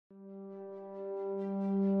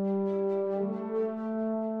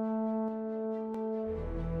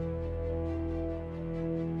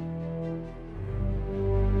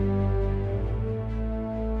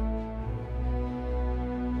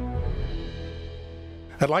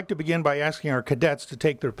I'd like to begin by asking our cadets to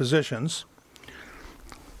take their positions.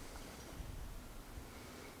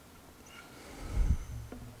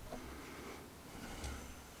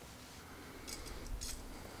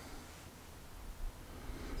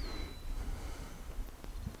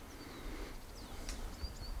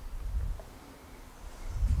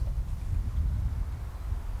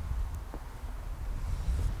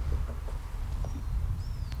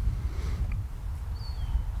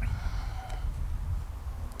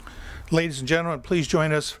 Ladies and gentlemen, please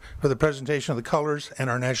join us for the presentation of the colors and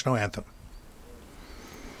our national anthem.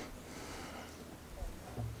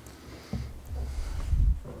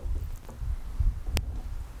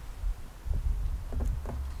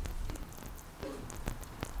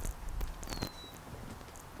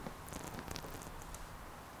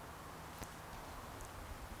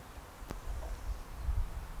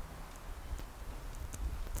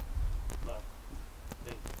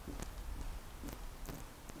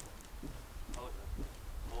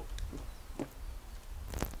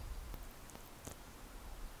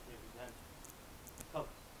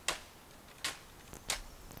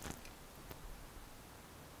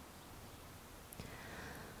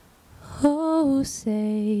 Oh,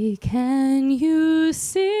 say, can you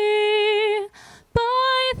see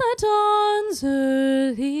by the dawn's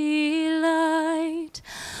early light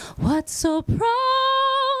what so proudly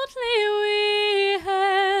we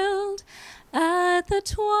held at the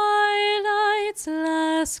twilight's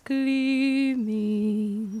last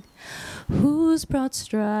gleaming, whose broad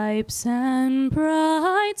stripes and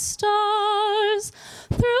bright stars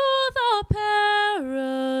through the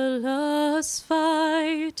perilous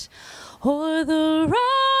fight o'er the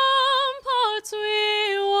ramparts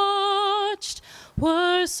we watched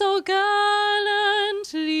were so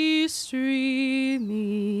gallantly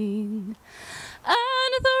streaming,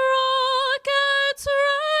 and the rocket's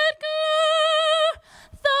red glare,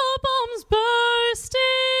 the bombs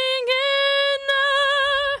bursting in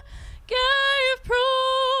air, gave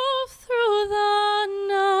proof through the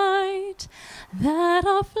night that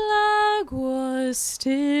our flag was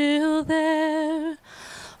still there.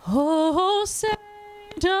 Oh, say,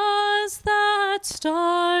 does that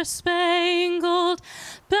star-spangled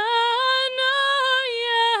banner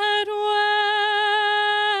yet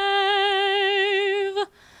wave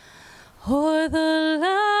o'er the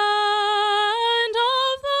land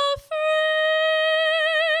of the free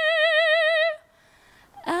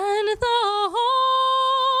and the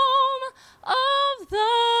home of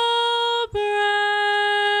the brave?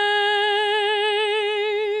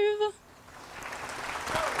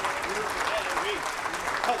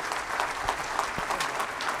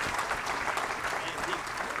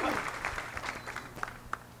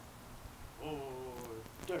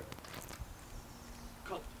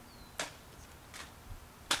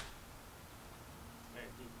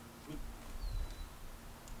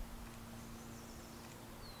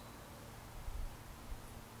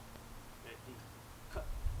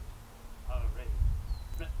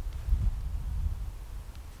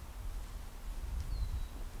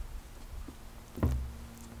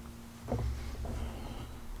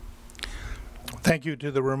 Thank you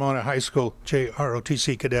to the Ramona High School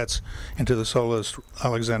JROTC cadets and to the soloist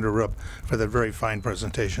Alexander Rupp for that very fine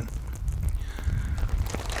presentation.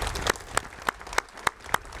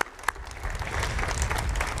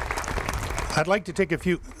 I'd like to take a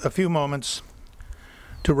few moments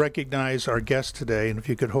to recognize our guest today, and if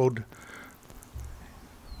you could hold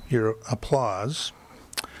your applause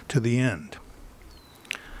to the end.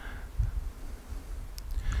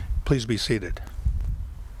 Please be seated.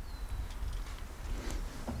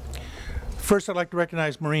 First, I'd like to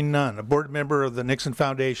recognize Maureen Nunn, a board member of the Nixon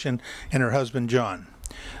Foundation, and her husband, John.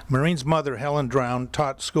 Maureen's mother, Helen Drown,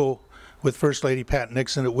 taught school with First Lady Pat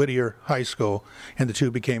Nixon at Whittier High School, and the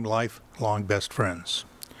two became lifelong best friends.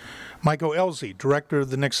 Michael Elsie, director of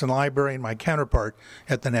the Nixon Library and my counterpart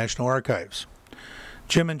at the National Archives.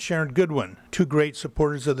 Jim and Sharon Goodwin, two great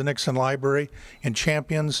supporters of the Nixon Library and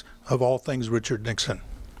champions of all things Richard Nixon.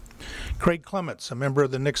 Craig Clements, a member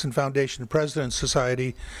of the Nixon Foundation President's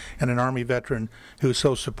Society and an Army veteran who is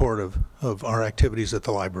so supportive of our activities at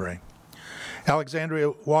the library.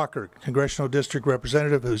 Alexandria Walker, Congressional District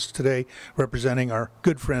Representative, who's today representing our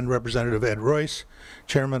good friend, Representative Ed Royce,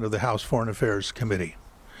 Chairman of the House Foreign Affairs Committee.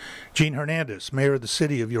 Jean Hernandez, Mayor of the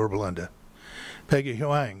City of Yorba Linda. Peggy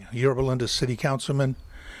Huang, Yorba Linda City Councilman.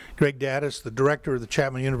 Greg Daddis, the Director of the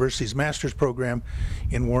Chapman University's Master's Program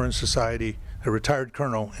in War and Society, a retired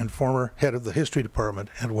colonel and former head of the History Department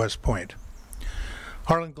at West Point.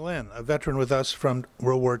 Harlan Glenn, a veteran with us from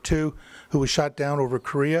World War II, who was shot down over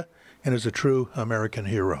Korea and is a true American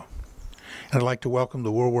hero. And I'd like to welcome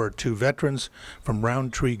the World War II veterans from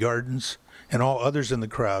Roundtree Gardens and all others in the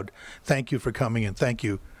crowd. Thank you for coming, and thank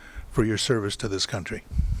you for your service to this country.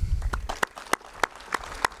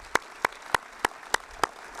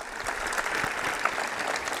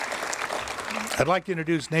 I'd like to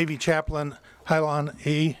introduce Navy Chaplain Hylan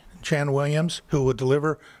E. Chan Williams, who will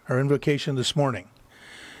deliver our invocation this morning.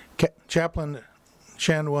 Chaplain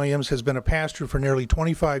Chan Williams has been a pastor for nearly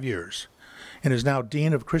 25 years and is now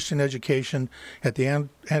Dean of Christian Education at the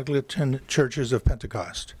Anglican Churches of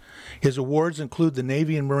Pentecost. His awards include the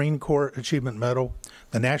Navy and Marine Corps Achievement Medal,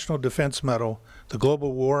 the National Defense Medal, the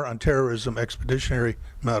Global War on Terrorism Expeditionary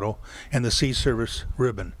Medal, and the Sea Service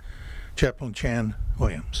Ribbon. Chaplain Chan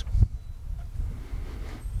Williams.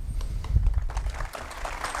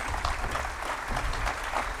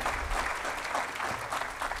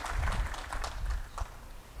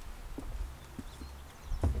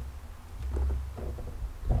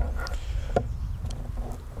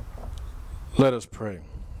 Let us pray.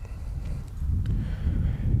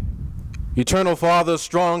 Eternal Father,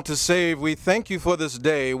 strong to save, we thank you for this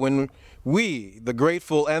day when we, the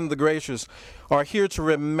grateful and the gracious, are here to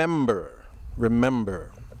remember. We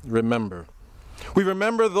remember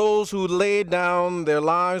those who laid down their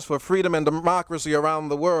lives for freedom and democracy around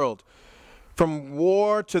the world. From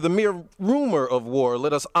war to the mere rumor of war,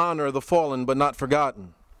 let us honor the fallen but not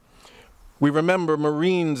forgotten. We remember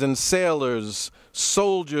Marines and sailors,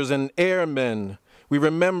 soldiers and airmen. We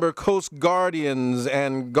remember Coast Guardians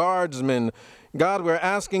and Guardsmen. God, we're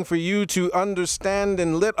asking for you to understand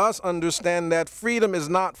and let us understand that freedom is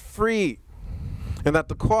not free, and that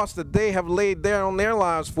the cost that they have laid down their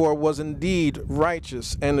lives for was indeed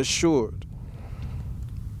righteous and assured.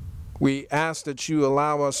 We ask that you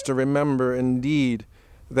allow us to remember indeed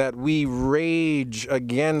that we rage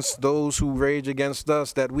against those who rage against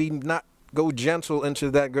us, that we not go gentle into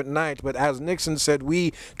that good night, but as Nixon said,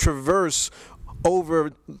 we traverse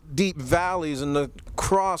over deep valleys and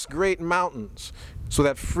across great mountains so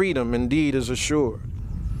that freedom indeed is assured.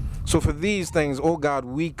 So for these things, oh God,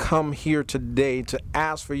 we come here today to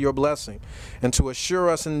ask for your blessing and to assure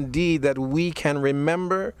us indeed that we can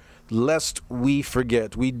remember lest we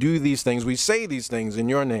forget. We do these things, we say these things in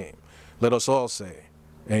your name. Let us all say,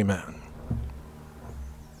 amen.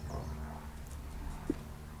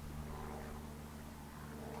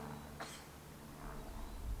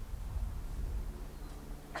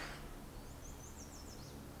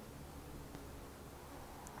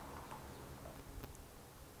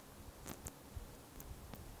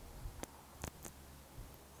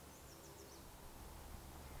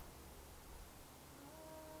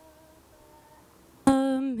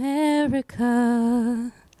 America,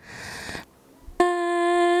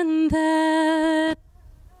 and that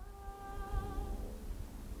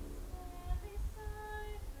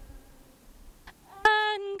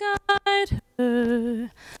and guide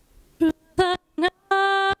her through the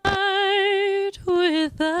night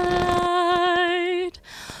with the light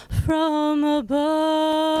from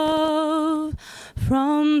above,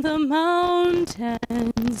 from the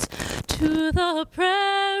mountains to the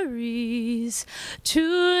prairies,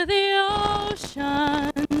 to the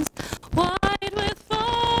oceans, wide with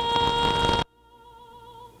foam.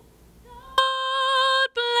 God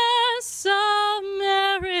bless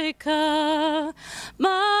America,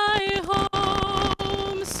 my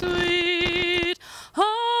home, sweet home.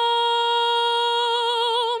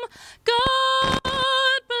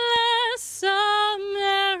 God bless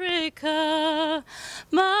America,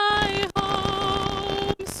 my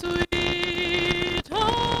home, sweet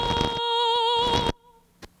home.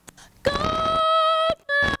 God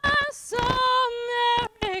bless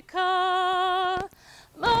America,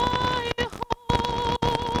 my home,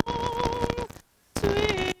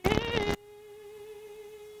 sweet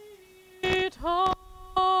home.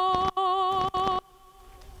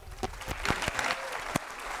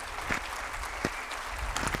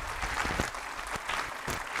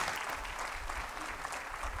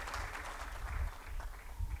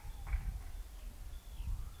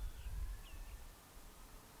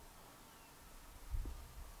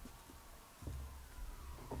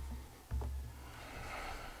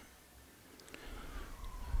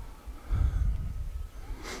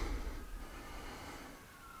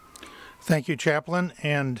 Thank you, Chaplain,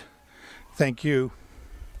 and thank you,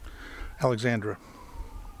 Alexandra.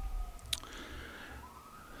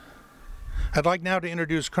 I'd like now to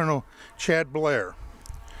introduce Colonel Chad Blair.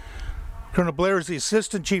 Colonel Blair is the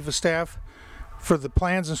Assistant Chief of Staff for the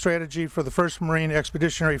Plans and Strategy for the 1st Marine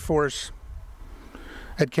Expeditionary Force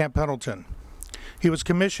at Camp Pendleton. He was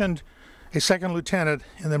commissioned a second lieutenant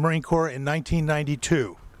in the Marine Corps in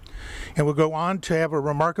 1992. and would go on to have a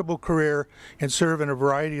remarkable career and serve in a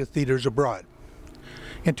variety of theaters abroad.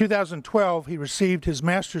 In 2012, he received his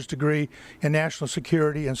master's degree in National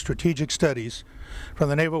Security and Strategic Studies from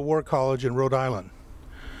the Naval War College in Rhode Island.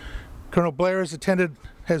 Colonel Blair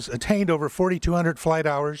has attained over 4,200 flight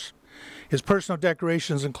hours. His personal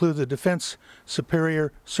decorations include the Defense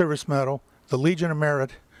Superior Service Medal, the Legion of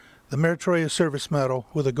Merit, the Meritorious Service Medal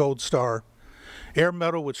with a Gold Star, Air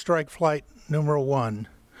Medal with Strike Flight Numeral 1,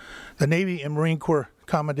 the Navy and Marine Corps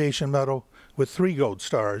Commendation Medal with 3 Gold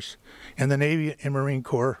Stars, and the Navy and Marine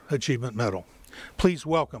Corps Achievement Medal. Please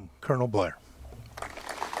welcome Colonel Blair.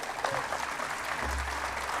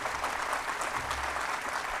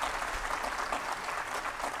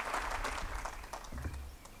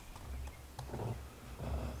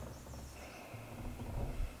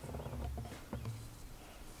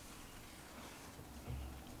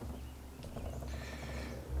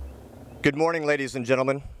 Good morning, ladies and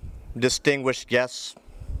gentlemen, distinguished guests.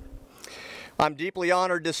 I'm deeply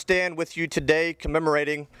honored to stand with you today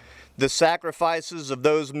commemorating the sacrifices of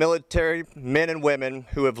those military men and women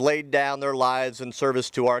who have laid down their lives in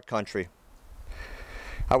service to our country.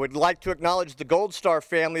 I would like to acknowledge the Gold Star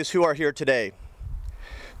families who are here today,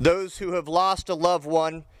 those who have lost a loved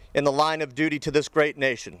one in the line of duty to this great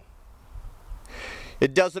nation.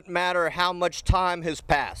 It doesn't matter how much time has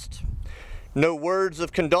passed. No words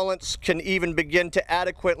of condolence can even begin to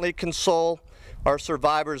adequately console our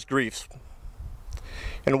survivors' griefs.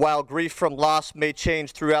 And while grief from loss may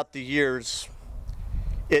change throughout the years,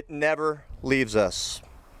 it never leaves us.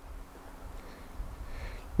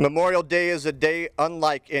 Memorial Day is a day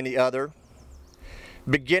unlike any other.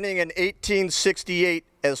 Beginning in 1868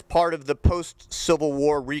 as part of the post-Civil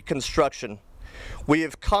War Reconstruction, we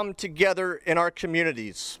have come together in our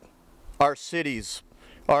communities, our cities,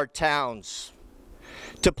 our towns,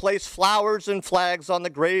 to place flowers and flags on the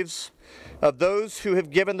graves of those who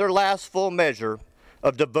have given their last full measure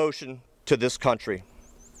of devotion to this country.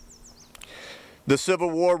 The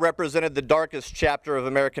Civil War represented the darkest chapter of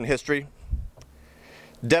American history.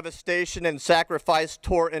 Devastation and sacrifice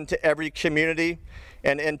tore into every community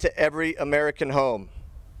and into every American home.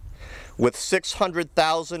 With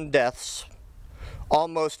 600,000 deaths,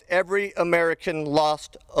 almost every American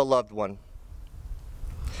lost a loved one.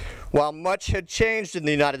 While much had changed in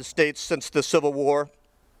the United States since the Civil War,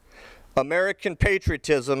 American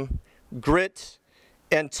patriotism, grit,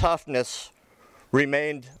 and toughness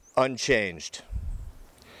remained unchanged.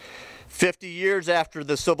 50 years after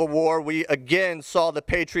the Civil War, we again saw the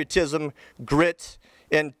patriotism, grit,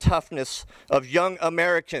 and toughness of young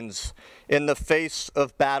Americans in the face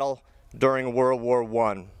of battle during World War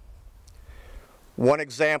I. One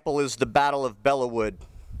example is the Battle of Bellewood,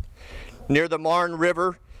 near the Marne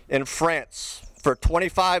River in France for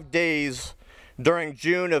 25 days during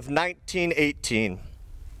June of 1918.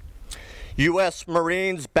 U.S.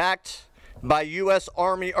 Marines backed by U.S.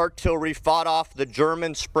 Army artillery fought off the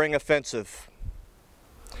German spring offensive.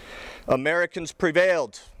 Americans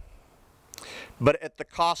prevailed, but at the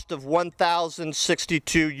cost of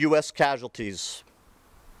 1,062 U.S. casualties.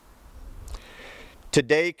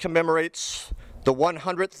 Today commemorates the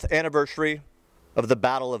 100th anniversary of the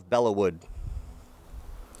Battle of Bellewood.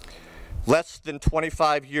 Less than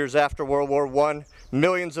 25 years after World War I,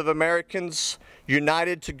 millions of Americans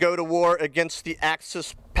united to go to war against the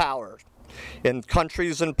Axis power in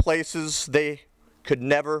countries and places they could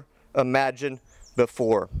never imagine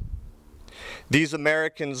before. These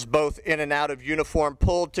Americans, both in and out of uniform,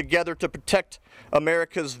 pulled together to protect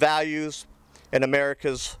America's values and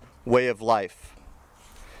America's way of life.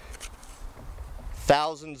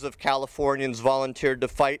 Thousands of Californians volunteered to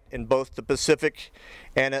fight in both the Pacific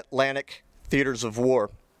and Atlantic theaters of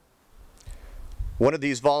war. One of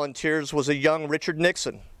these volunteers was a young Richard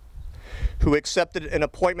Nixon, who accepted an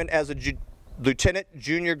appointment as a lieutenant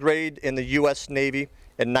junior grade in the U.S. Navy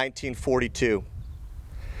in 1942.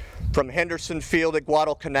 From Henderson Field at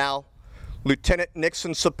Guadalcanal, Lieutenant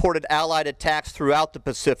Nixon supported Allied attacks throughout the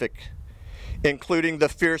Pacific, including the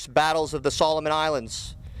fierce battles of the Solomon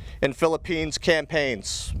Islands and Philippines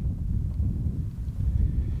campaigns.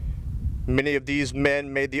 Many of these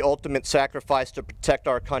men made the ultimate sacrifice to protect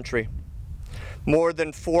our country. More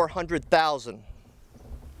than 400,000.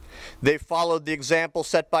 They followed the example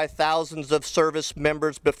set by thousands of service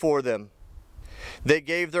members before them. They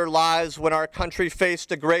gave their lives when our country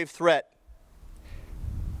faced a grave threat.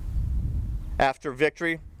 After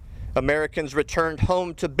victory, Americans returned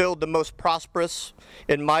home to build the most prosperous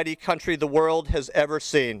and mighty country the world has ever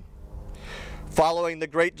seen. Following the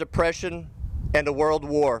Great Depression and a world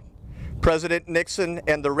war, President Nixon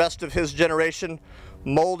and the rest of his generation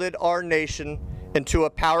molded our nation into a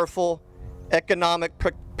powerful economic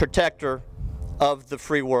protector of the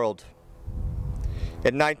free world.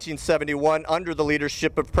 In 1971, under the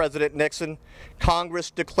leadership of President Nixon, Congress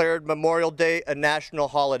declared Memorial Day a national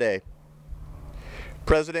holiday.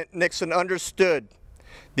 President Nixon understood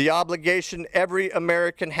the obligation every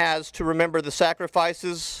American has to remember the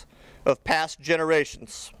sacrifices of past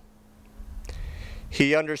generations.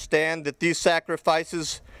 He understands that these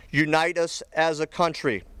sacrifices unite us as a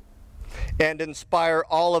country and inspire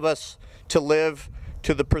all of us to live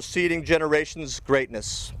to the preceding generation's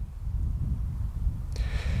greatness.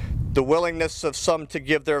 The willingness of some to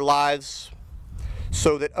give their lives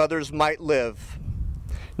so that others might live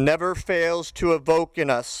never fails to evoke in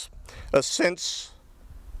us a sense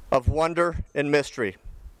of wonder and mystery.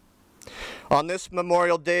 On this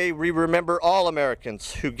Memorial Day, we remember all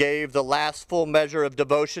Americans who gave the last full measure of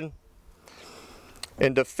devotion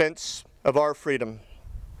in defense of our freedom.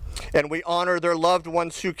 And we honor their loved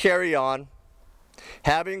ones who carry on,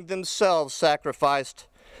 having themselves sacrificed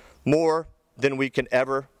more than we can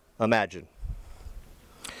ever imagine.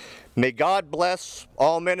 May God bless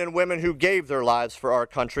all men and women who gave their lives for our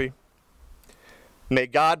country. May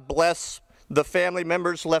God bless the family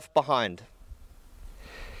members left behind.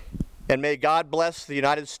 And may God bless the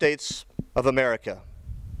United States of America.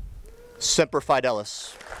 Semper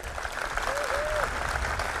Fidelis.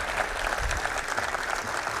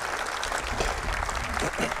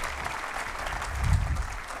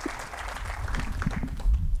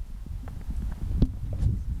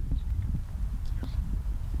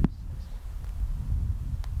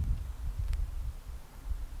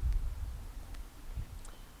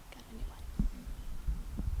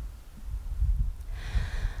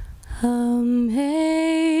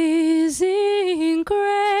 Amazing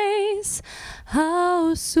grace,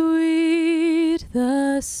 how sweet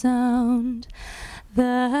the sound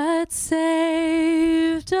that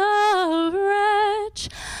saved a wretch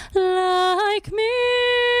like me.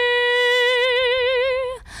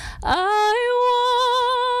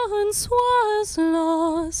 I once was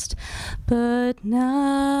lost, but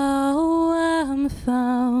now am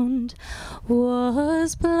found,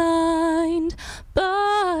 was blind,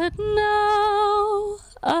 but now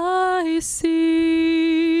I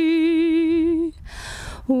see.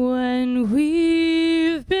 When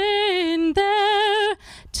we've been there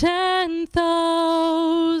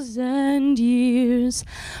 10,000 years,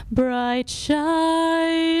 bright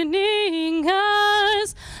shining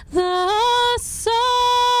as the sun,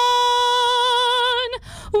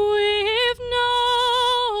 we've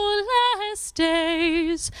no less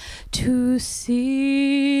days to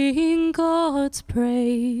sing God's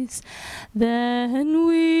praise than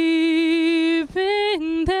we've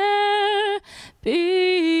been there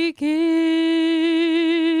begin.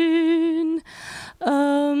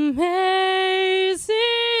 Amazing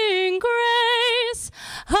grace,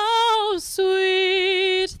 how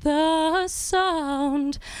sweet the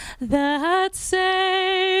sound that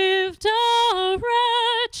saved a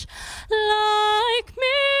wretch like me.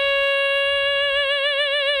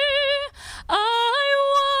 I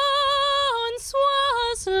once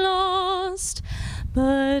was lost,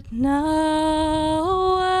 but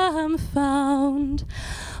now am found,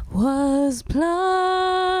 was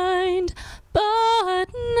blind, but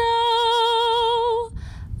now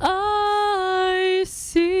I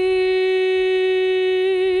see.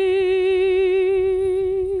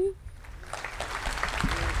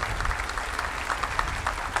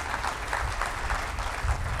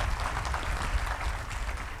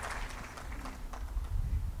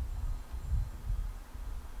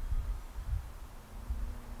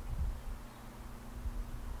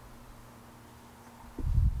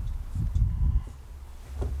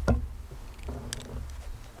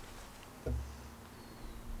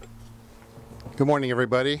 Good morning,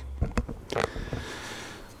 everybody.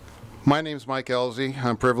 My name is Mike Elsie.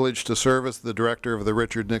 I'm privileged to serve as the director of the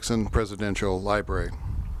Richard Nixon Presidential Library.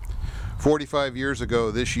 45 years ago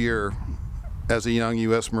this year, as a young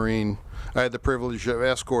U.S. Marine, I had the privilege of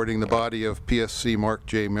escorting the body of PSC Mark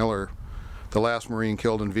J. Miller, the last Marine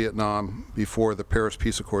killed in Vietnam before the Paris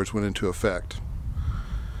Peace Accords went into effect.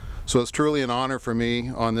 So it's truly an honor for me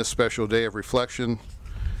on this special day of reflection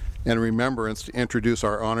and remembrance to introduce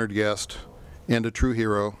our honored guest and a true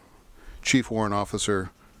hero, Chief Warrant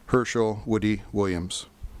Officer Hershel Woody Williams.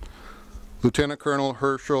 Lieutenant Colonel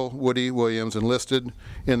Hershel Woody Williams enlisted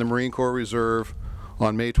in the Marine Corps Reserve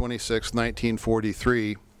on May 26,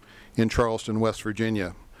 1943 in Charleston, West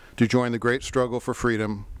Virginia, to join the great struggle for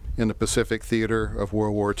freedom in the Pacific theater of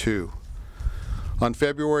World War II. On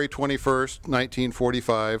February 21,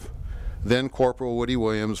 1945, then Corporal Woody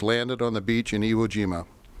Williams landed on the beach in Iwo Jima,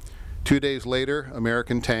 2 days later,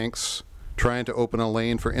 American tanks trying to open a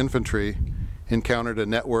lane for infantry encountered a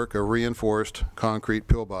network of reinforced concrete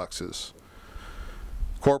pillboxes.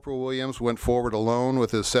 Corporal Williams went forward alone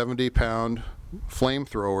with his 70-pound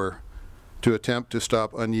flamethrower to attempt to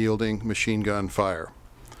stop unyielding machine gun fire.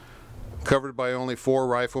 Covered by only 4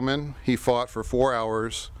 riflemen, he fought for 4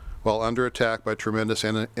 hours while under attack by tremendous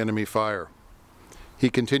enemy fire. He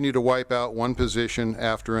continued to wipe out one position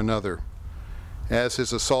after another. As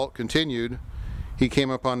his assault continued, he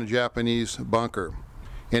came upon a Japanese bunker,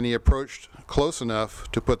 and he approached close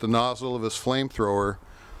enough to put the nozzle of his flamethrower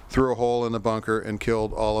through a hole in the bunker and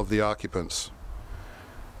killed all of the occupants.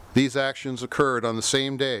 These actions occurred on the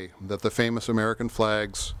same day that the famous American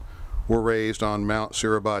flags were raised on Mount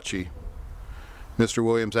Suribachi. Mr.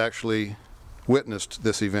 Williams actually witnessed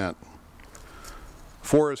this event.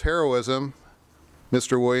 For his heroism,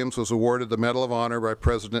 Mr. Williams was awarded the Medal of Honor by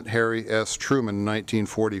President Harry S. Truman in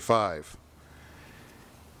 1945.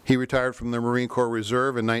 He retired from the Marine Corps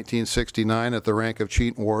Reserve in 1969 at the rank of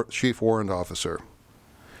Chief Warrant Officer.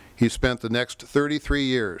 He spent the next 33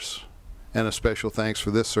 years, and a special thanks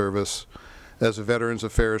for this service, as a Veterans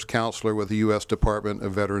Affairs Counselor with the U.S. Department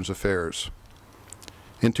of Veterans Affairs.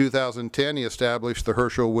 In 2010, he established the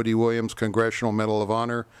Hershel Woody Williams Congressional Medal of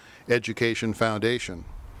Honor Education Foundation,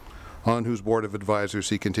 on whose board of advisors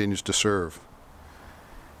he continues to serve.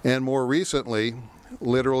 And more recently,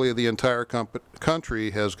 literally the entire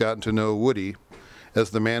country has gotten to know Woody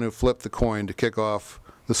as the man who flipped the coin to kick off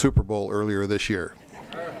the Super Bowl earlier this year.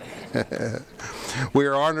 We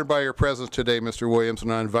are honored by your presence today, Mr. Williams,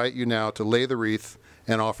 and I invite you now to lay the wreath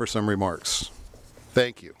and offer some remarks.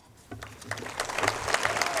 Thank you.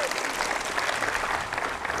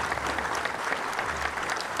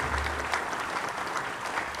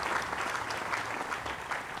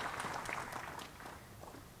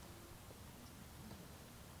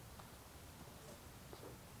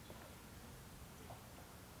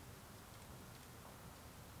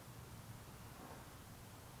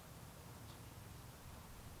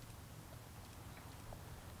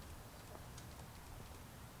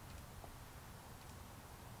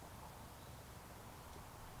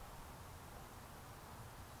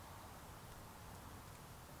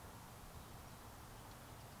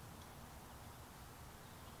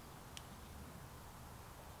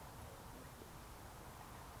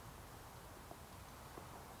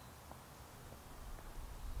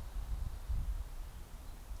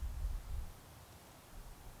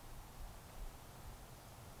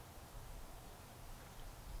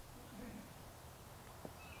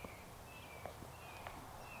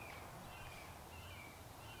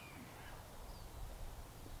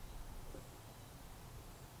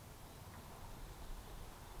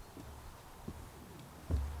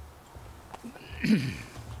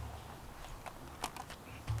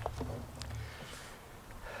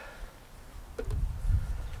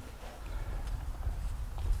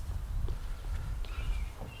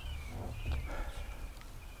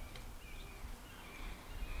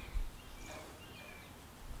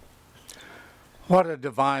 What a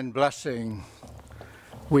divine blessing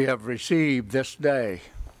we have received this day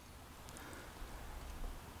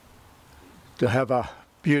to have a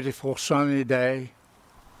beautiful sunny day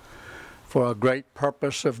for a great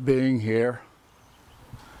purpose of being here.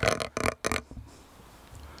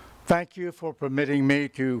 Thank you for permitting me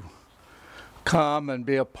to come and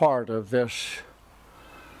be a part of this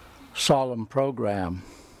solemn program.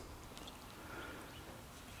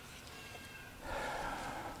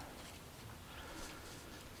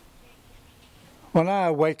 When I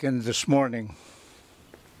awakened this morning,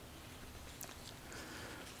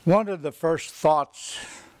 one of the first thoughts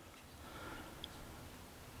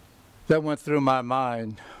that went through my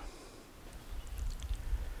mind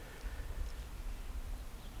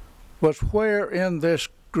was, where in this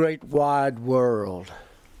great wide world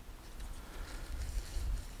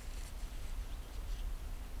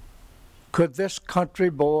could this country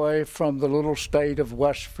boy from the little state of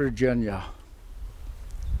West Virginia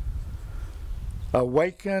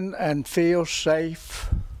awaken and feel safe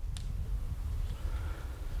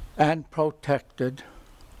and protected,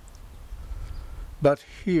 but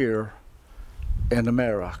here in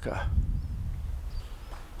America?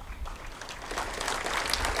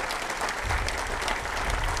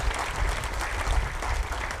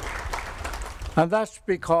 And that's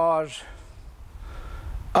because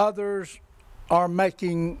others are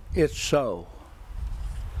making it so.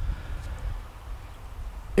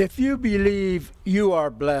 If you believe you are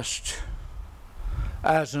blessed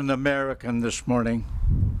as an American this morning,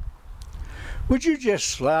 would you just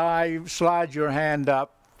slide your hand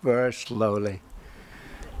up very slowly?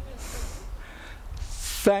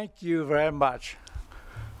 Thank you very much.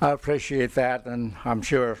 I appreciate that, and I'm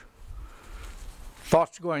sure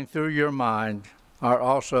thoughts going through your mind are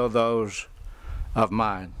also those of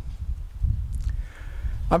mine.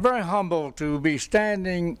 I'm very humbled to be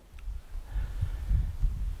standing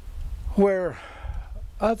where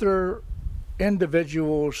other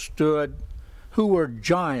individuals stood who were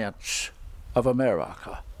giants of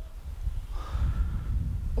America.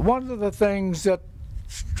 One of the things that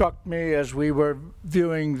struck me as we were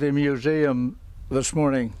viewing the museum this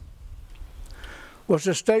morning was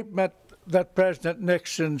a statement that President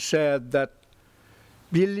Nixon said that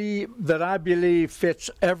I believe fits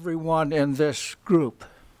everyone in this group.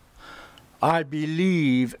 I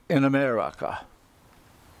believe in America.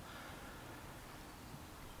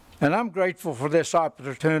 And I'm grateful for this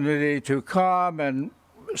opportunity to come and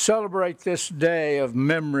celebrate this day of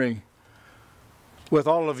memory with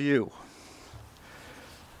all of you.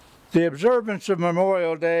 The observance of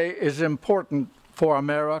Memorial Day is important for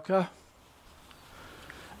America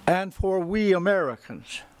and for we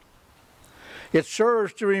Americans. It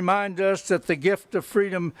serves to remind us that the gift of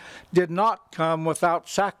freedom did not come without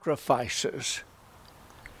sacrifices.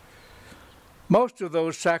 Most of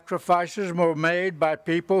those sacrifices were made by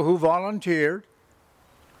people who volunteered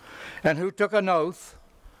and who took an oath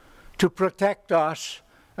to protect us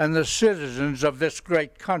and the citizens of this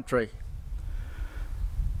great country,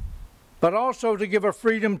 but also to give a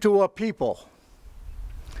freedom to a people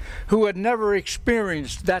who had never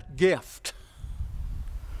experienced that gift,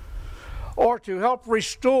 or to help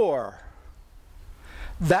restore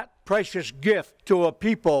that precious gift to a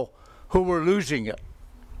people who were losing it.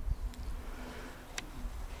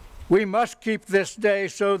 We must keep this day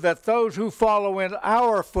so that those who follow in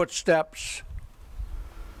our footsteps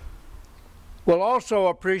will also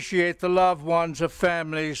appreciate the loved ones of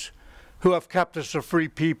families who have kept us a free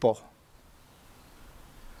people.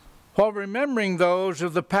 While remembering those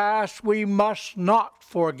of the past, we must not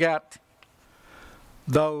forget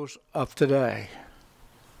those of today.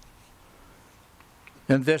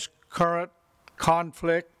 In this current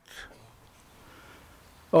conflict,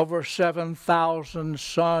 over 7,000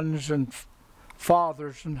 sons and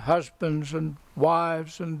fathers and husbands and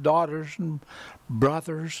wives and daughters and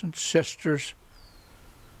brothers and sisters,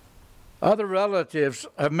 other relatives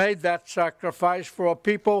have made that sacrifice for a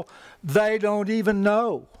people they don't even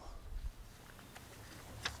know.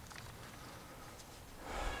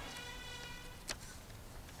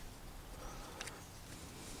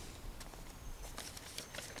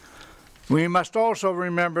 We must also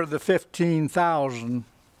remember the 15,000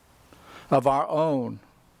 of our own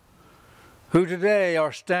who today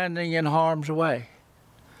are standing in harm's way,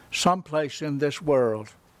 someplace in this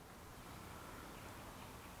world.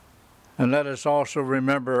 And let us also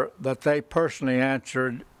remember that they personally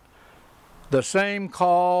answered the same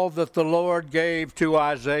call that the Lord gave to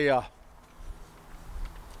Isaiah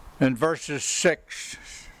in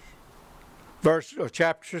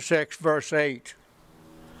chapter 6, verse 8.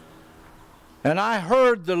 And I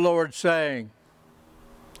heard the Lord saying,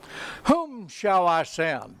 "Whom shall I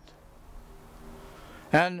send?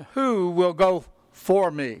 And who will go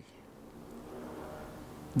for me?"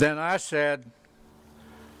 Then I said,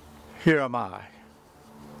 "Here am I,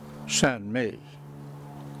 send me."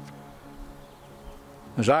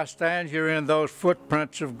 As I stand here in those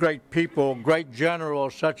footprints of great people, great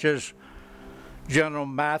generals such as General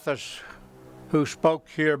Mathis, who spoke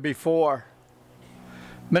here before,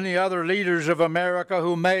 many other leaders of America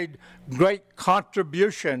who made great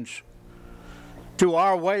contributions to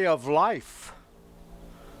our way of life,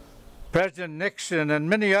 President Nixon and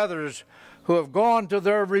many others who have gone to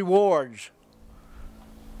their rewards,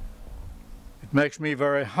 it makes me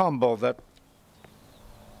very humble that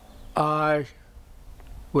I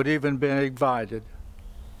would even be invited.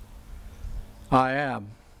 I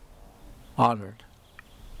am honored.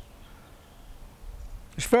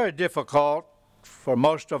 It's very difficult for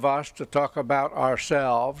most of us to talk about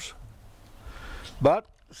ourselves, but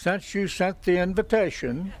since you sent the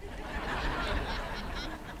invitation,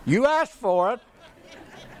 you asked for it.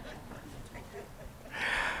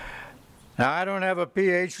 Now, I don't have a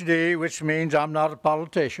PhD, which means I'm not a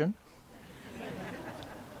politician,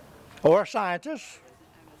 or a scientist,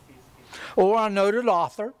 or a noted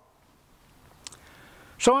author.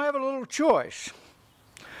 So I have a little choice.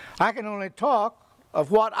 I can only talk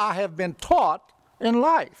of what I have been taught in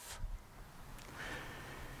life.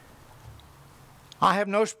 I have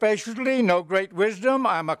no specialty, no great wisdom.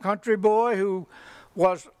 I'm a country boy who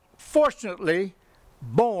was fortunately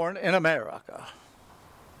born in America.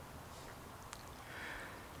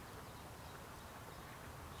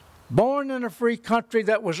 Born in a free country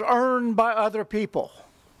that was earned by other people.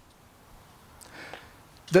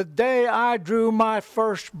 the day I drew my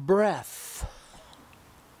first breath,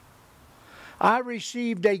 I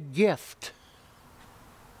received a gift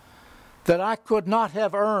that I could not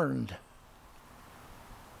have earned.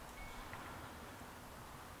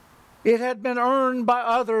 It had been earned by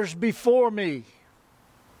others before me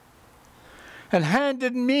and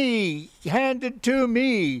handed to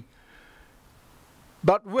me,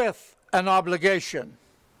 but with an obligation.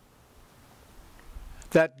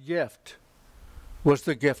 That gift was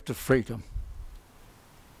the gift of freedom.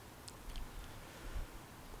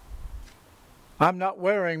 I'm not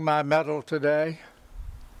wearing my medal today,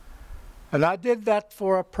 and I did that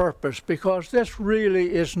for a purpose, because this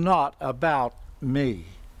really is not about me.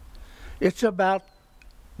 It's about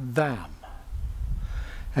them.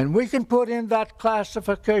 And we can put in that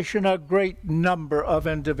classification a great number of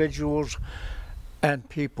individuals and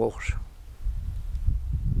peoples.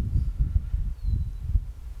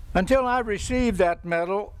 Until I received that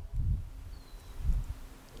medal,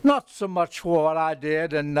 not so much for what I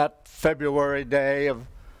did in that February day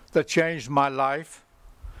that changed my life,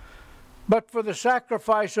 but for the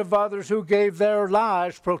sacrifice of others who gave their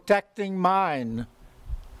lives protecting mine.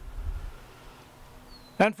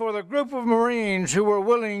 And for the group of Marines who were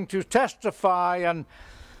willing to testify and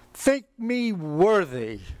think me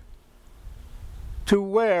worthy to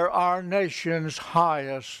wear our nation's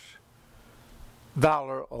highest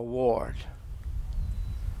valor award.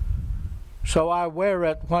 So I wear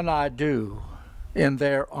it when I do, in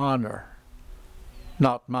their honor,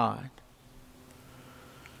 not mine.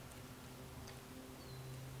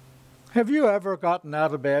 Have you ever gotten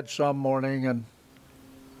out of bed some morning and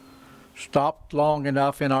stopped long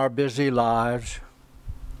enough in our busy lives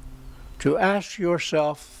to ask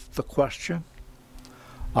yourself the question?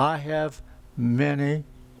 I have many,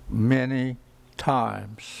 many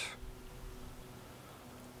times.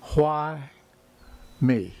 Why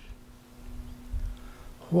me?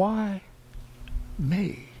 Why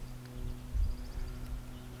me?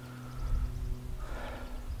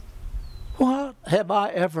 What have I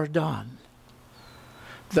ever done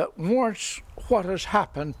that warrants what has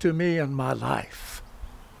happened to me in my life?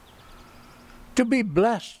 To be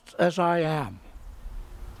blessed as I am,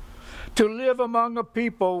 to live among a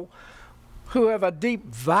people who have a deep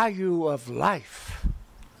value of life,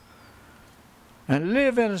 and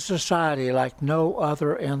live in a society like no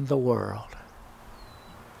other in the world.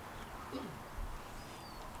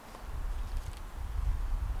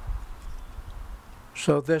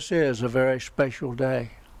 So this is a very special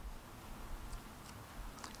day.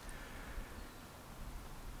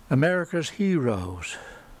 America's heroes,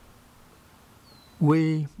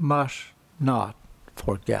 we must not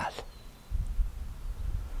forget.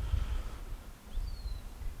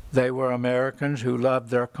 They were Americans who loved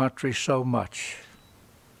their country so much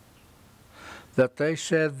that they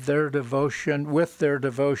said with their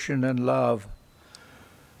devotion and love,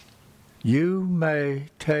 "You may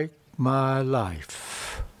take my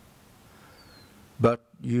life, but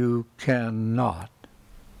you cannot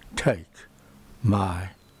take my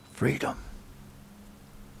freedom."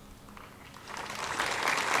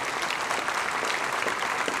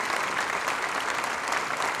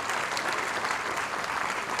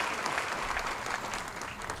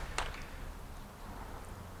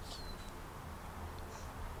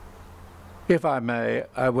 If I may,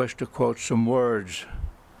 I wish to quote some words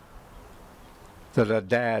that a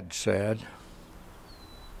dad said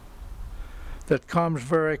that comes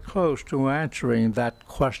very close to answering that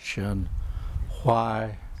question,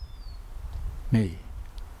 why me?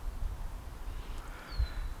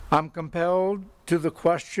 I'm compelled to the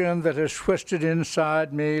question that has twisted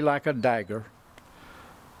inside me like a dagger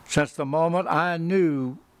since the moment I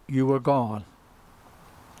knew you were gone.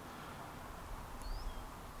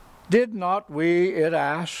 Did not we, it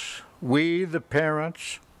asks, we the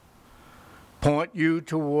parents, point you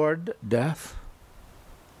toward death?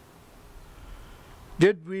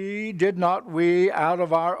 Did not we, out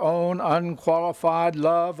of our own unqualified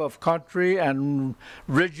love of country and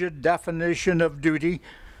rigid definition of duty,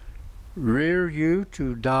 rear you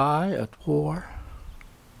to die at war?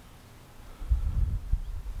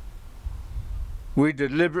 We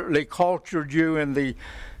deliberately cultured you in the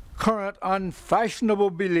current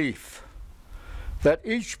unfashionable belief that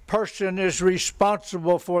each person is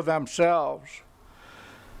responsible for themselves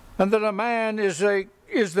and that a man is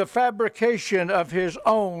the fabrication of his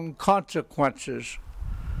own consequences.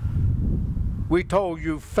 We told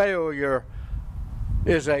you failure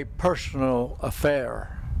is a personal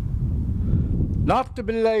affair, not to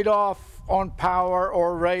be laid off on power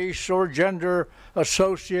or race or gender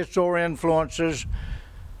associates or influences.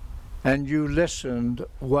 And you listened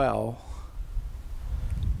well.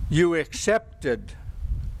 you accepted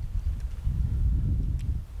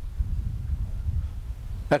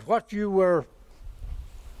that what you were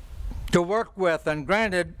to work with and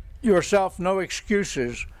granted yourself no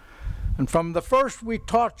excuses. And from the first we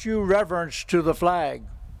taught you reverence to the flag,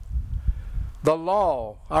 the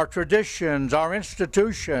law, our traditions, our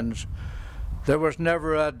institutions. There was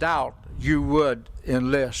never a doubt you would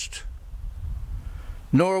enlist.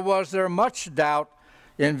 Nor was there much doubt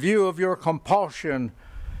in view of your compulsion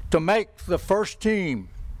to make the first team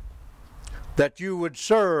that you would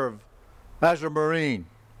serve as a Marine.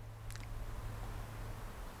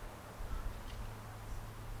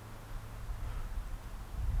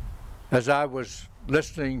 As I was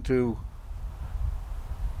listening to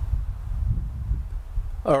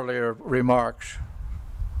earlier remarks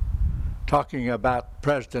talking about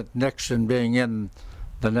President Nixon being in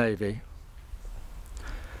the Navy,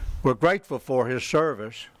 we're grateful for his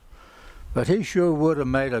service, but he sure would have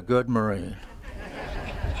made a good Marine.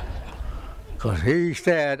 Because he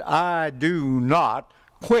said, "I do not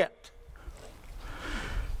quit."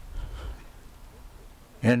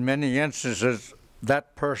 In many instances,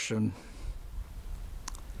 that person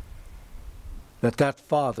that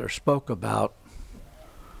father spoke about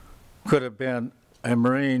could have been a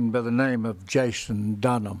Marine by the name of Jason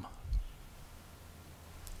Dunham.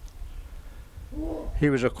 He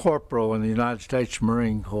was a corporal in the United States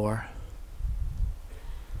Marine Corps.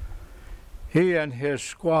 He and his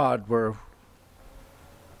squad were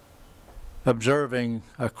observing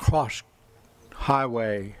a cross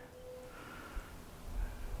highway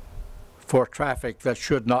for traffic that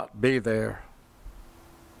should not be there,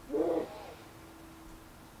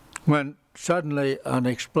 when suddenly an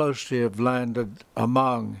explosive landed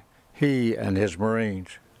among he and his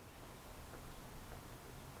Marines.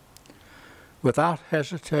 Without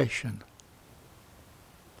hesitation,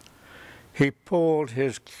 he pulled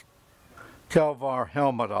his Kelvar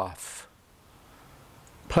helmet off,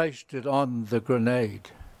 placed it on the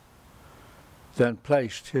grenade, then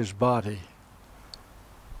placed his body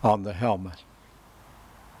on the helmet.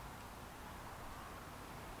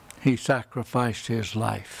 He sacrificed his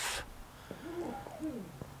life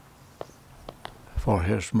for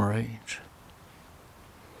his Marines.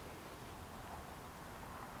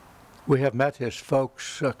 We have met his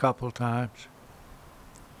folks a couple times.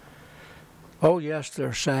 Oh yes,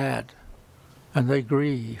 they're sad and they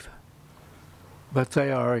grieve, but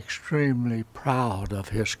they are extremely proud of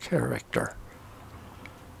his character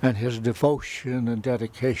and his devotion and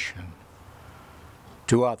dedication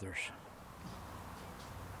to others.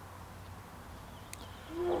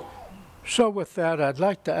 So with that, I'd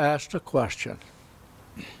like to ask a question.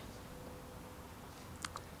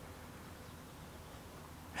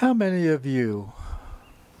 How many of you,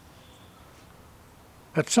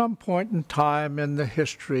 at some point in time in the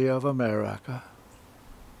history of America,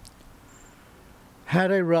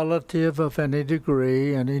 had a relative of any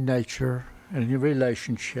degree, any nature, any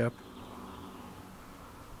relationship,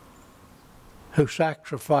 who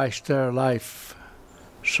sacrificed their life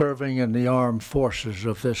serving in the armed forces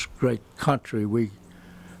of this great country we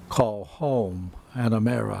call home and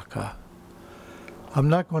America? I'm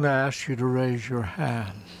not going to ask you to raise your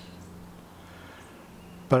hand,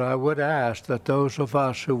 but I would ask that those of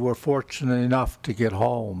us who were fortunate enough to get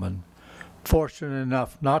home and fortunate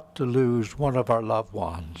enough not to lose one of our loved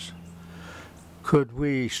ones, could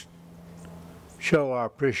we show our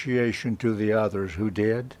appreciation to the others who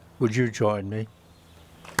did? Would you join me?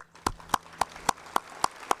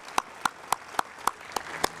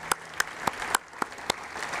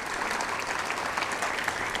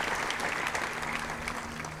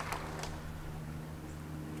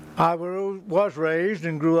 I was raised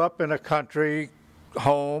and grew up in a country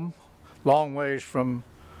home, long ways from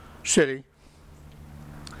city.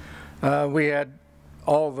 We had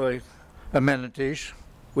all the amenities.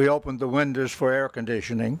 We opened the windows for air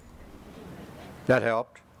conditioning. That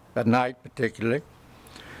helped, at night particularly.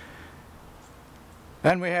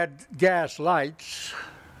 And we had gas lights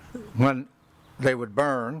when they would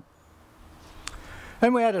burn.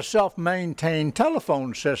 And we had a self-maintained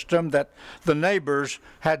telephone system that the neighbors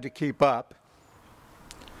had to keep up.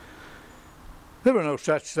 There were no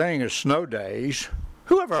such thing as snow days.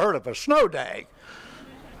 Who ever heard of a snow day?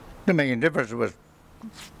 Didn't make any difference. It was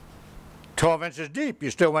 12 inches deep. You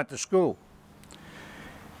still went to school.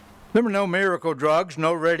 There were no miracle drugs,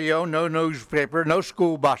 no radio, no newspaper, no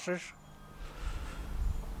school buses.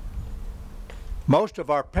 Most of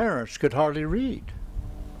our parents could hardly read.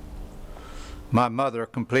 My mother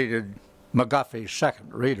completed McGuffey's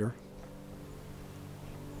second reader.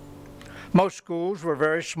 Most schools were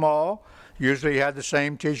very small. Usually you had the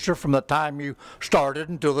same teacher from the time you started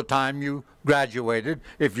until the time you graduated,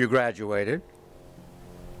 if you graduated.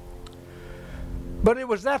 But it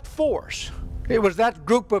was that force, it was that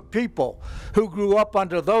group of people who grew up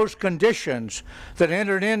under those conditions that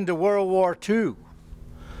entered into World War II.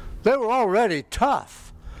 They were already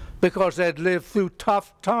tough because they'd lived through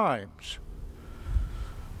tough times.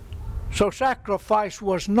 So sacrifice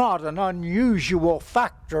was not an unusual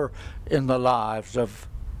factor in the lives of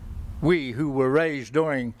we who were raised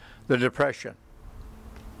during the Depression.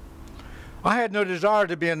 I had no desire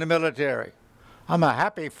to be in the military. I'm a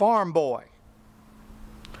happy farm boy.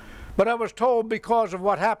 But I was told because of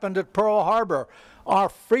what happened at Pearl Harbor, our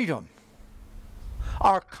freedom,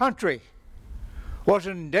 our country was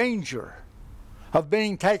in danger of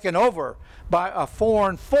being taken over by a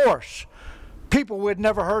foreign force, people we'd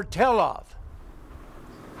never heard tell of.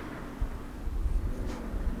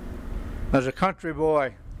 As a country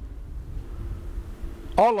boy,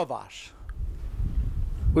 all of us,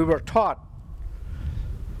 we were taught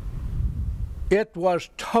it was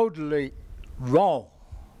totally wrong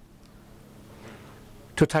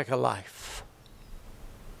to take a life.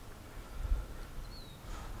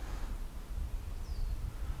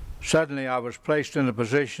 Suddenly I was placed in a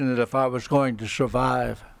position that if I was going to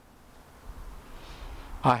survive,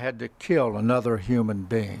 I had to kill another human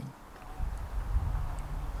being.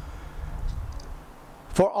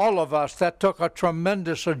 For all of us, that took a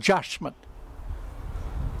tremendous adjustment,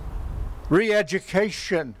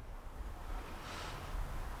 re-education.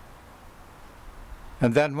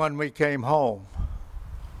 And then when we came home,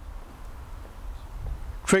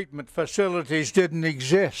 treatment facilities didn't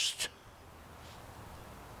exist.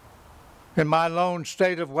 In my lone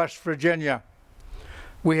state of West Virginia,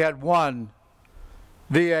 we had one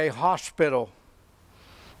VA hospital,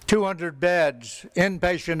 200 beds,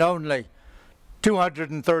 inpatient only,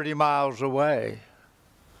 230 miles away.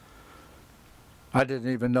 I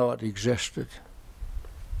didn't even know it existed.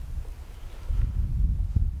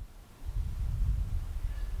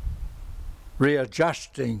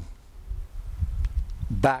 Readjusting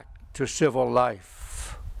back to civil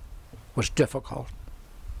life was difficult.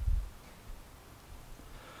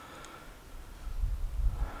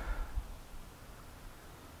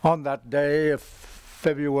 On that day of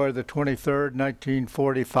February the 23rd,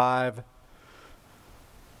 1945,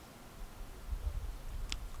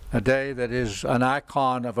 a day that is an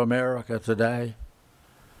icon of America today,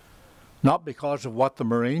 not because of what the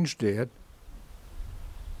Marines did,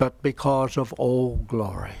 but because of Old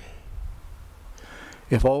Glory.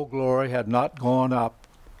 If Old Glory had not gone up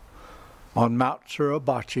on Mount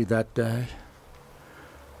Suribachi that day,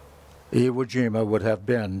 Iwo Jima would have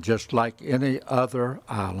been just like any other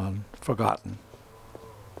island, forgotten.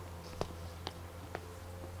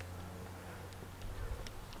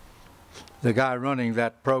 The guy running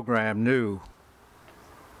that program knew,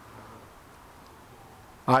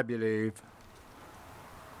 I believe,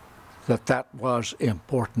 that that was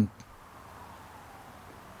important,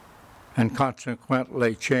 and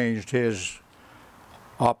consequently changed his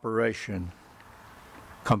operation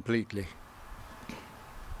completely.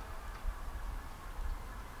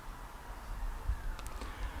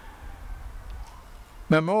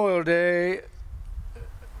 Memorial Day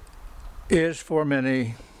is for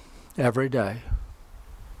many every day,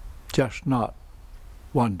 just not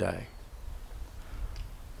one day.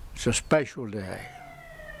 It's a special day,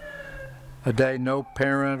 a day no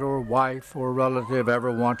parent or wife or relative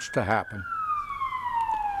ever wants to happen.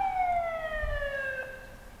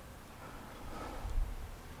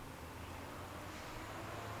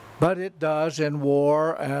 But it does in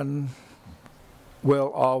war and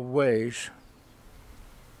will always.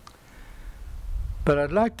 But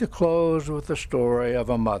I'd like to close with the story of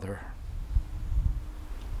a mother.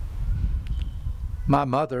 My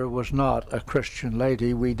mother was not a Christian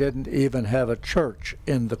lady. We didn't even have a church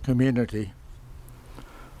in the community.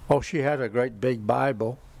 Oh, she had a great big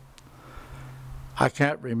Bible. I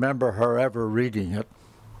can't remember her ever reading it.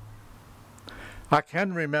 I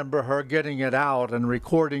can remember her getting it out and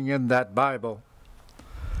recording in that Bible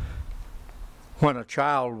when a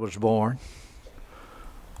child was born,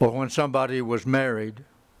 or when somebody was married,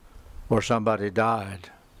 or somebody died.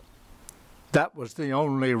 That was the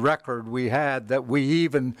only record we had that we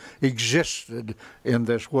even existed in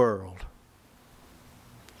this world.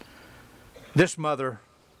 This mother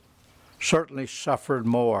certainly suffered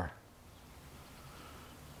more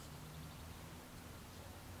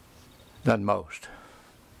than most.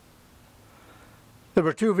 There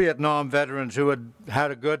were 2 Vietnam veterans who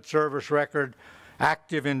had a good service record,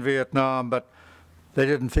 active in Vietnam, but they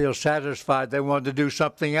didn't feel satisfied. They wanted to do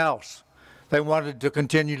something else. They wanted to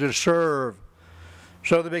continue to serve.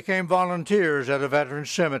 So they became volunteers at a veteran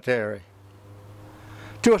cemetery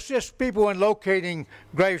to assist people in locating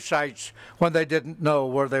grave sites when they didn't know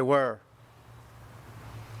where they were.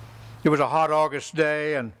 It was a hot August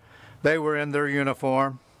day, and they were in their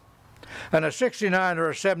uniform. And a 69 or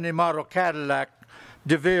a 70 model Cadillac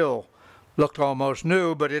DeVille looked almost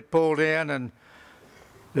new, but it pulled in, and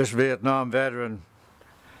this Vietnam veteran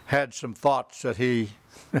had some thoughts that he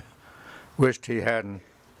wished he hadn't.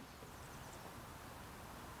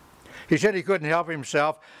 He said he couldn't help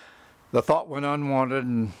himself. The thought went unwanted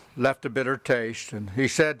and left a bitter taste. And he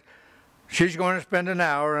said, "She's going to spend an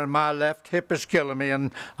hour, and my left hip is killing me,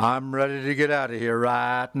 and I'm ready to get out of here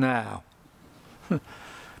right now."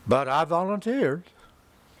 But I volunteered.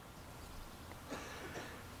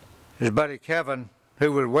 His buddy Kevin,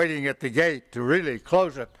 who was waiting at the gate to really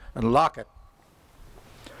close it and lock it,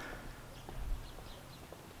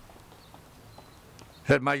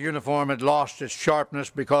 said my uniform had lost its sharpness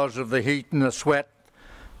because of the heat and the sweat.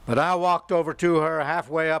 But I walked over to her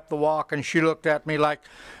halfway up the walk, and she looked at me like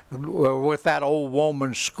with that old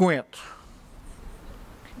woman squint.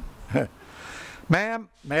 "Ma'am,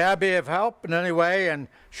 may I be of help in any way?" And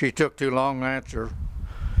she took too long to answer.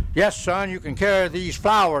 "Yes, son, you can carry these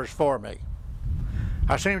flowers for me.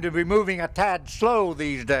 I seem to be moving a tad slow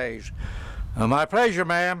these days." "My pleasure,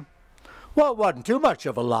 ma'am." Well, it wasn't too much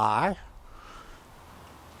of a lie.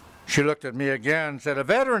 She looked at me again and said, "A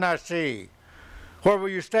veteran, I see. Where were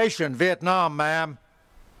you stationed?" "Vietnam, ma'am.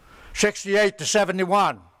 68 to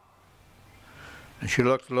 71. And she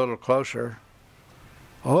looked a little closer.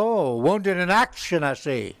 "Oh, wounded in action, I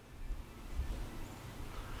see.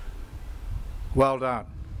 Well done."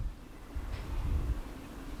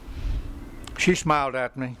 She smiled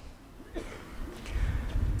at me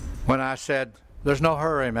when I said, "There's no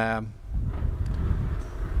hurry, ma'am."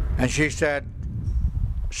 And she said,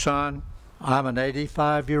 "Son, I'm an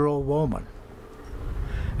 85-year-old woman,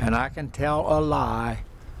 and I can tell a lie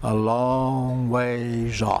a long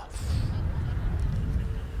ways off.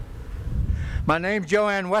 My name's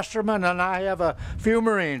Joanne Westerman, and I have a few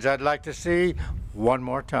Marines I'd like to see one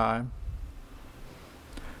more time."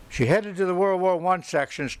 She headed to the World War I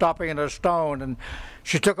section, stopping at a stone, and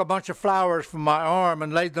she took a bunch of flowers from my arm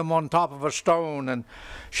and laid them on top of a stone, and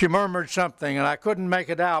she murmured something, and I couldn't make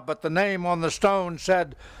it out, but the name on the stone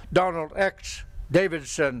said Donald X.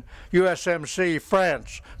 Davidson, USMC,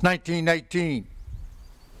 France, 1918.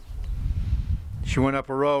 She went up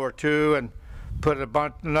a row or two and put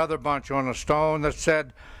another bunch on a stone that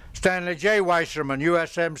said Stanley J. Weisserman,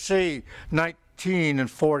 USMC,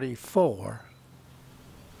 1944.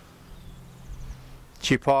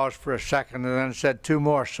 She paused for a second and then said, "2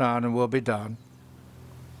 more, son, and we'll be done."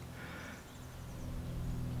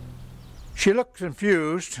 She looked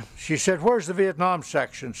confused. She said, "Where's the Vietnam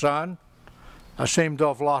section, son?" I seemed to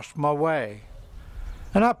have lost my way.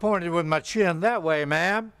 And I pointed with my chin, "That way,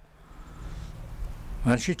 ma'am."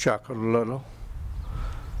 And she chuckled a little.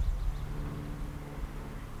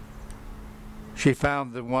 She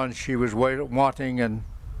found the one she was wanting and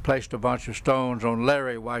placed a bunch of stones on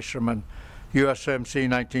Larry Weisserman, USMC,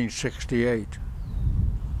 1968.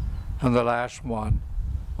 And the last one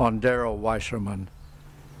on Darrell Weisserman,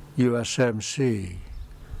 USMC,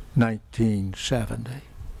 1970.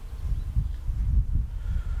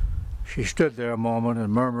 She stood there a moment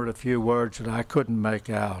and murmured a few words that I couldn't make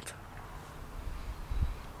out.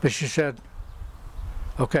 But she said,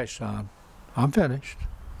 "Okay, son, I'm finished."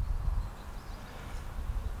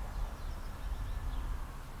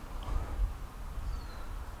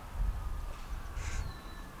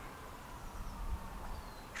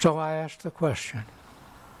 So I asked the question,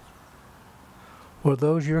 "Were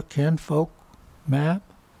those your kinfolk, ma'am?"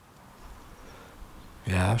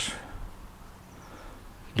 "Yes.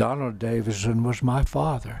 Donald Davidson was my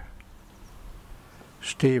father.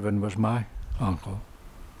 Stephen was my uncle.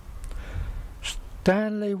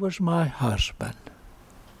 Stanley was my husband.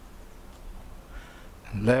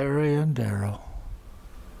 Larry and Darrell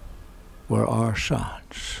were our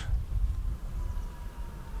sons.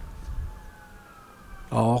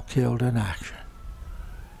 All killed in action.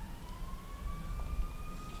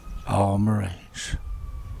 All Marines."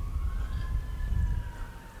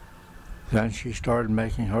 Then she started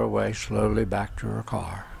making her way slowly back to her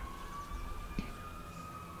car.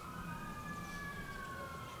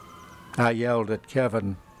 I yelled at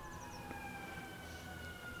Kevin,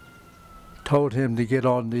 told him to get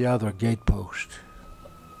on the other gate post.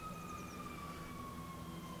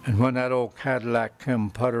 And when that old Cadillac came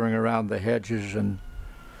puttering around the hedges and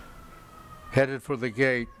headed for the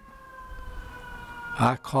gate,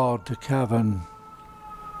 I called to Kevin,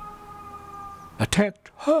 a tent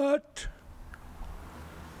hut.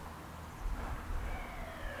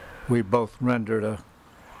 We both rendered a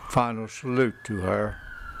final salute to her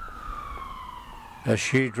as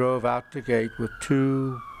she drove out the gate with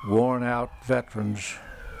two worn-out veterans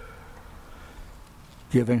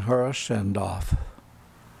giving her a send-off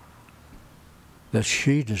that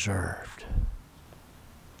she deserved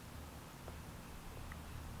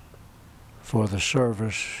for the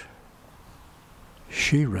service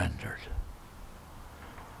she rendered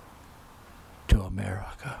to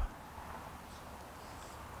America.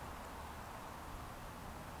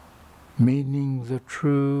 Meaning the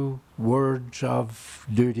true words of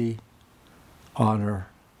duty, honor,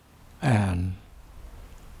 and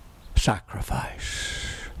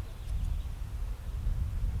sacrifice.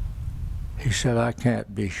 He said, I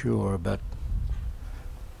can't be sure, but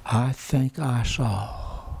I think I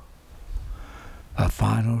saw a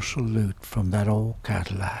final salute from that old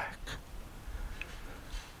Cadillac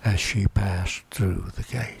as she passed through the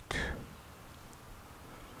gate.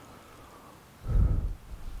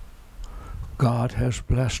 God has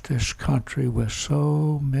blessed this country with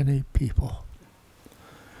so many people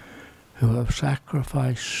who have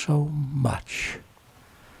sacrificed so much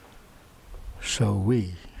so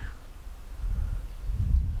we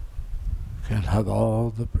can have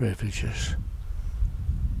all the privileges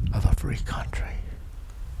of a free country.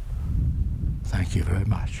 Thank you very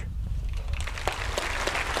much.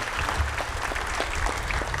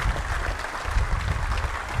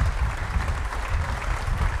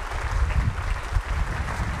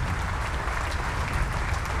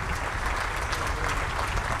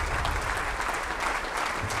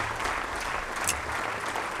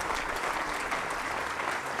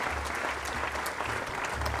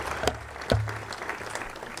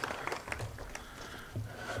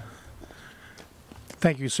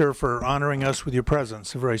 Thank you, sir, for honoring us with your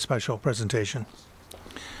presence, a very special presentation.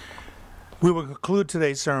 We will conclude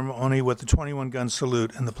today's ceremony with the 21-gun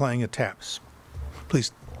salute and the playing of taps.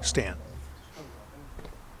 Please stand.